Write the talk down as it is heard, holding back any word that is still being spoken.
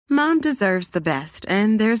Mom deserves the best,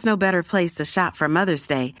 and there's no better place to shop for Mother's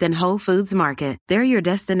Day than Whole Foods Market. They're your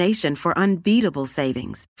destination for unbeatable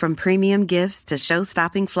savings, from premium gifts to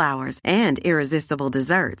show-stopping flowers and irresistible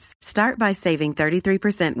desserts. Start by saving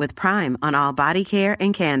 33% with Prime on all body care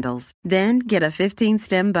and candles. Then get a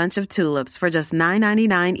 15-stem bunch of tulips for just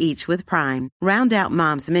 $9.99 each with Prime. Round out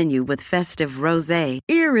Mom's menu with festive rosé,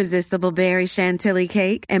 irresistible berry chantilly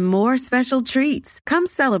cake, and more special treats. Come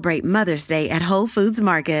celebrate Mother's Day at Whole Foods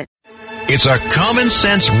Market. It's a common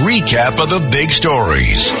sense recap of the big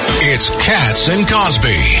stories. It's Katz and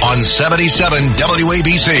Cosby on 77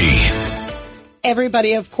 WABC.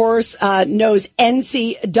 Everybody, of course, knows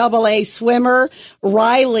NCAA swimmer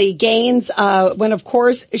Riley Gaines, when, of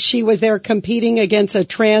course, she was there competing against a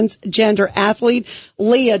transgender athlete,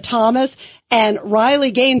 Leah Thomas. And Riley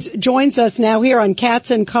Gaines joins us now here on Katz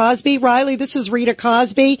and Cosby. Riley, this is Rita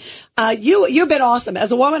Cosby. You've been awesome.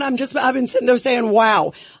 As a woman, I've been sitting there saying,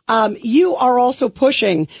 wow. You are also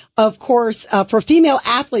pushing, of course, for female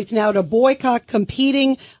athletes now to boycott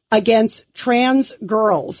competing against trans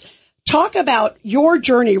girls. Talk about your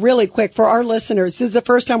journey really quick for our listeners. This is the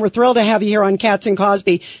first time we're thrilled to have you here on Katz and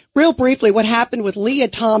Cosby. Real briefly, what happened with Leah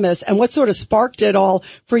Thomas and what sort of sparked it all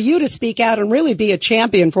for you to speak out and really be a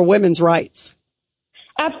champion for women's rights?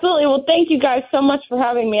 Absolutely. Well, thank you guys so much for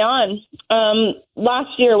having me on. Last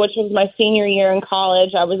year, which was my senior year in college,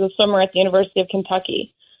 I was a swimmer at the University of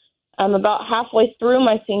Kentucky. About halfway through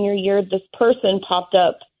my senior year, this person popped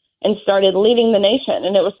up and started leading the nation.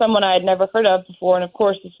 And it was someone I had never heard of before. And, of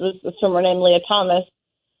course, this was a swimmer named Leah Thomas.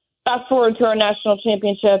 Fast forward to our national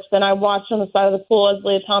championships, and I watched on the side of the pool as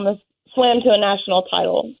Leah Thomas swam to a national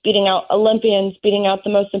title, beating out Olympians, beating out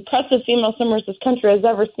the most impressive female swimmers this country has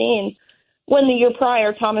ever seen, when the year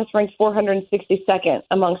prior, Thomas ranked 462nd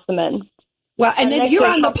amongst the men. Well, and then you're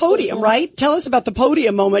on the podium, right? Tell us about the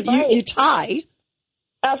podium moment. Right. You tie.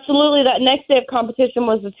 Absolutely. That next day of competition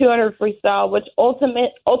was the 200 freestyle, which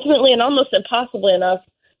ultimately and almost impossibly enough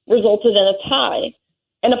resulted in a tie.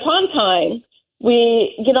 And upon tying,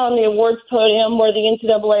 we get on the awards podium where the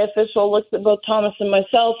NCAA official looks at both Thomas and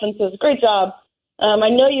myself and says, "Great job.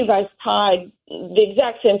 I know you guys tied the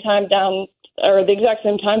exact same time down to the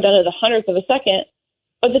 100th of a second,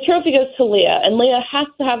 but the trophy goes to Leah, and Leah has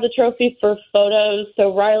to have the trophy for photos.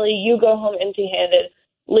 So Riley, you go home empty-handed.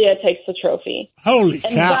 Leah takes the trophy." Holy cow.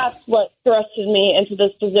 And that's what thrusted me into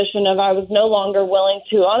this position of I was no longer willing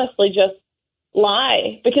to honestly just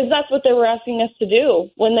lie, because that's what they were asking us to do.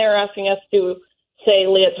 When they were asking us to say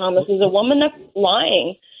Leah Thomas is a woman, that's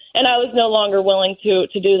lying. And I was no longer willing to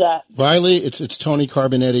do that. Riley, it's Tony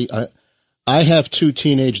Carbonetti. I have two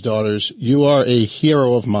teenage daughters. You are a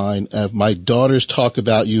hero of mine. My daughters talk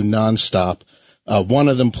about you nonstop. One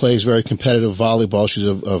of them plays very competitive volleyball. She's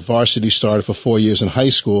a varsity starter for 4 years in high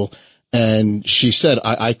school. And she said,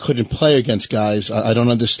 I couldn't play against guys. I don't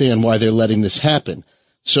understand why they're letting this happen.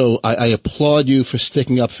 So I applaud you for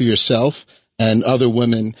sticking up for yourself and other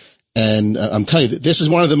women. And I'm telling you, this is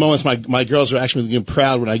one of the moments my girls are actually getting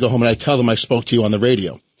proud when I go home and I tell them I spoke to you on the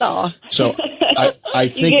radio. Aw. So I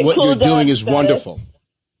think what you're doing is wonderful.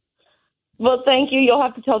 Well, thank you. You'll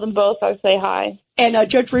have to tell them both I say hi. And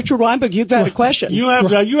Judge Richard Weinberg, you've got a question. You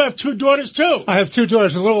have two daughters, too. I have two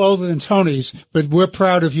daughters, a little older than Tony's, but we're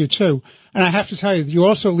proud of you, too. And I have to tell you, you're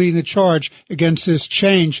also leading the charge against this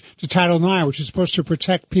change to Title IX, which is supposed to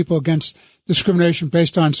protect people against discrimination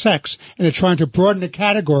based on sex. And they're trying to broaden the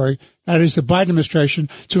category, that is the Biden administration,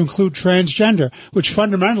 to include transgender, which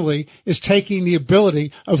fundamentally is taking the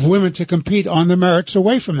ability of women to compete on their merits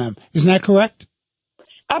away from them. Isn't that correct?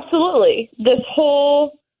 Absolutely. This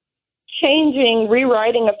whole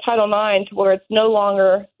rewriting of Title IX to where it's no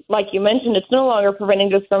longer, like you mentioned, it's no longer preventing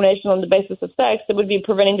discrimination on the basis of sex. It would be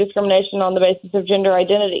preventing discrimination on the basis of gender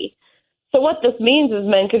identity. So what this means is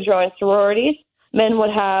men could join sororities. Men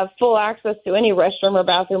would have full access to any restroom or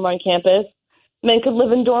bathroom on campus. Men could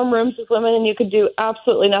live in dorm rooms with women, and you could do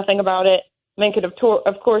absolutely nothing about it. Men could, of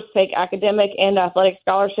course, take academic and athletic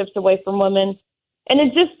scholarships away from women. And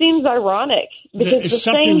it just seems ironic because there's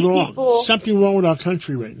something wrong. Something wrong with our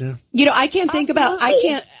country right now. You know, I'm thinking about,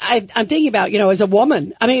 as a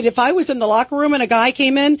woman. I mean, if I was in the locker room and a guy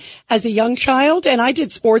came in as a young child, and I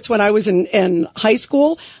did sports when I was in high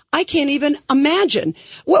school, I can't even imagine.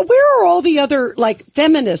 Where are all the other,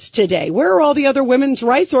 feminists today? Where are all the other women's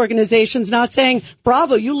rights organizations not saying,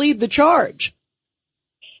 bravo, you lead the charge?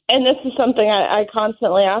 And this is something I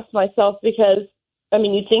constantly ask myself because, I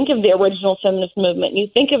mean, you think of the original feminist movement. You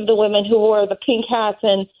think of the women who wore the pink hats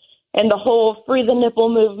and the whole free the nipple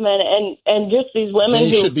movement and just these women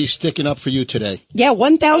who should be sticking up for you today. Yeah,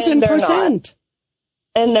 1,000%.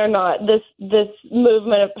 And they're not. This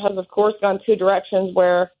movement has, of course, gone two directions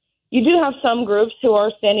where you do have some groups who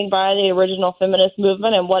are standing by the original feminist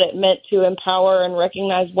movement and what it meant to empower and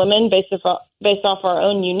recognize women based off our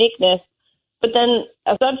own uniqueness. But then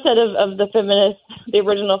a subset of the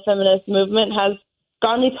original feminist movement has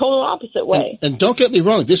gone the total opposite way. And don't get me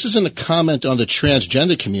wrong, this isn't a comment on the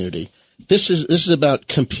transgender community. This is about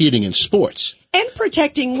competing in sports. And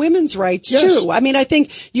protecting women's rights, too. I mean, I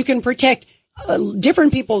think you can protect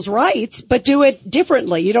different people's rights, but do it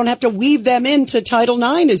differently. You don't have to weave them into Title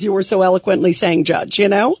IX, as you were so eloquently saying, Judge, you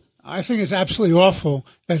know? I think it's absolutely awful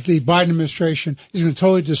that the Biden administration is going to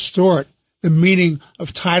totally distort the meaning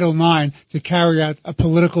of Title IX to carry out a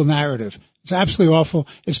political narrative. It's absolutely awful.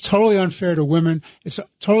 It's totally unfair to women. It's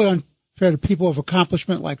totally unfair to people of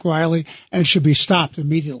accomplishment like Riley, and it should be stopped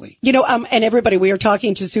immediately. You know, and everybody, we are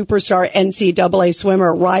talking to superstar NCAA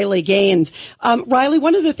swimmer Riley Gaines. Riley,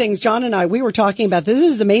 one of the things John and we were talking about, this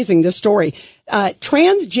is amazing, this story.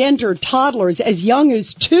 Transgender toddlers as young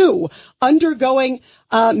as 2 undergoing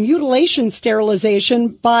mutilation sterilization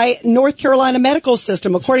by North Carolina medical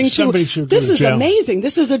system. According to, this is amazing.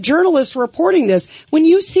 This is a journalist reporting this. When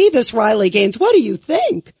you see this, Riley Gaines, what do you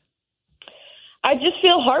think? I just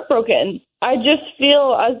feel heartbroken. I just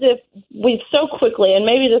feel as if we've so quickly, and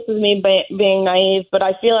maybe this is me being naive, but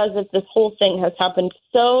I feel as if this whole thing has happened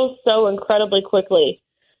so incredibly quickly.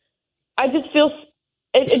 I just feel,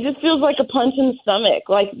 it just feels like a punch in the stomach.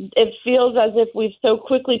 Like it feels as if we've so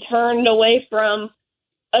quickly turned away from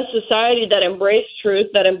a society that embraced truth,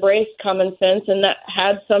 that embraced common sense, and that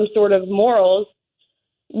had some sort of morals.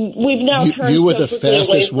 We've now turned. You were the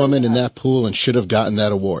fastest woman in that pool and should have gotten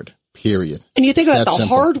that award. Period. And you think about the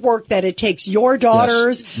hard work that it takes your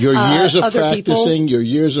daughters, your years of practicing, people. Your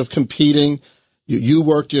years of competing. You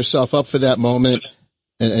worked yourself up for that moment,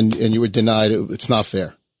 and you were denied it. It's not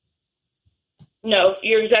fair. No,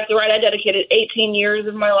 you're exactly right. I dedicated 18 years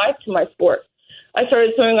of my life to my sport. I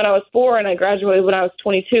started swimming when I was 4, and I graduated when I was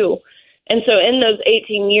 22. And so in those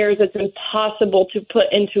 18 years, it's impossible to put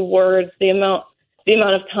into words the amount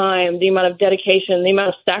of time, the amount of dedication, the amount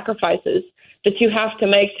of sacrifices that you have to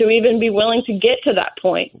make to even be willing to get to that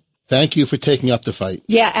point. Thank you for taking up the fight.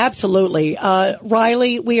 Yeah, absolutely.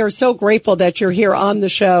 Riley, we are so grateful that you're here on the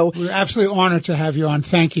show. We're absolutely honored to have you on.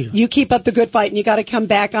 Thank you. You keep up the good fight, and you got to come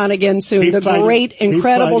back on again soon. Keep fighting. Great,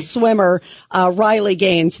 incredible swimmer, Riley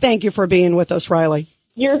Gaines. Thank you for being with us, Riley.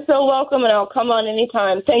 You're so welcome, and I'll come on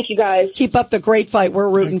anytime. Thank you, guys. Keep up the great fight. We're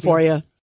rooting for you.